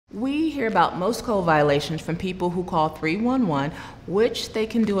We hear about most code violations from people who call 311, which they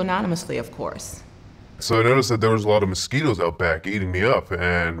can do anonymously, of course. So I noticed that there was a lot of mosquitoes out back eating me up,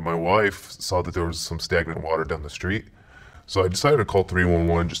 and my wife saw that there was some stagnant water down the street. So I decided to call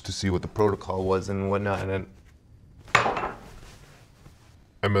 311 just to see what the protocol was and whatnot, and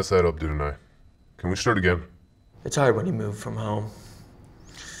I messed that up, didn't I? Can we start again? It's hard when you move from home.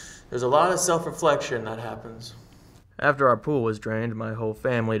 There's a lot of self-reflection that happens. After our pool was drained, my whole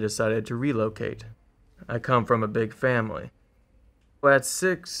family decided to relocate. I come from a big family. At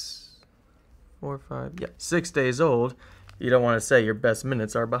 6 days old, you don't want to say your best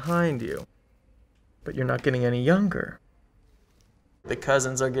minutes are behind you. But you're not getting any younger. The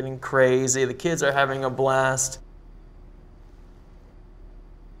cousins are getting crazy, the kids are having a blast.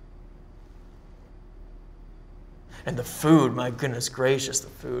 And the food, my goodness gracious, the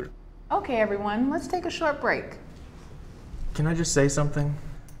food. Okay, everyone, let's take a short break. Can I just say something?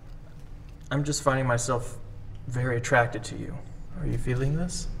 I'm just finding myself very attracted to you. Are you feeling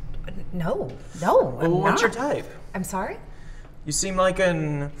this? No, Well, I'm what's not. your type? I'm sorry? You seem like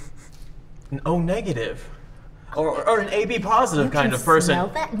an O negative. Or an AB positive You kind can of person. smell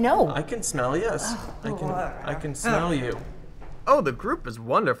that? No. I can smell, yes. I can smell you. Oh, the group is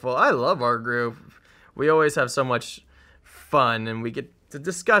wonderful. I love our group. We always have so much fun and we get to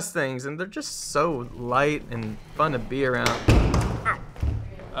discuss things and they're just so light and fun to be around.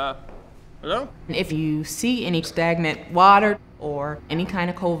 Hello? If you see any stagnant water or any kind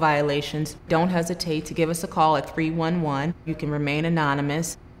of code violations, don't hesitate to give us a call at 311. You can remain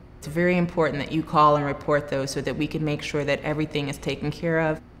anonymous. It's very important that you call and report those so that we can make sure that everything is taken care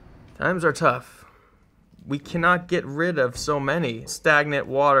of. Times are tough. We cannot get rid of so many stagnant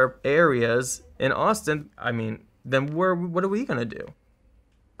water areas in Austin. I mean, then what are we gonna do?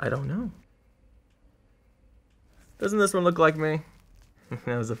 I don't know. Doesn't this one look like me?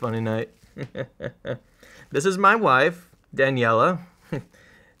 That was a funny night. This is my wife, Daniela.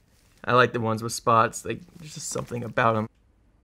 I like the ones with spots. There's just something about them.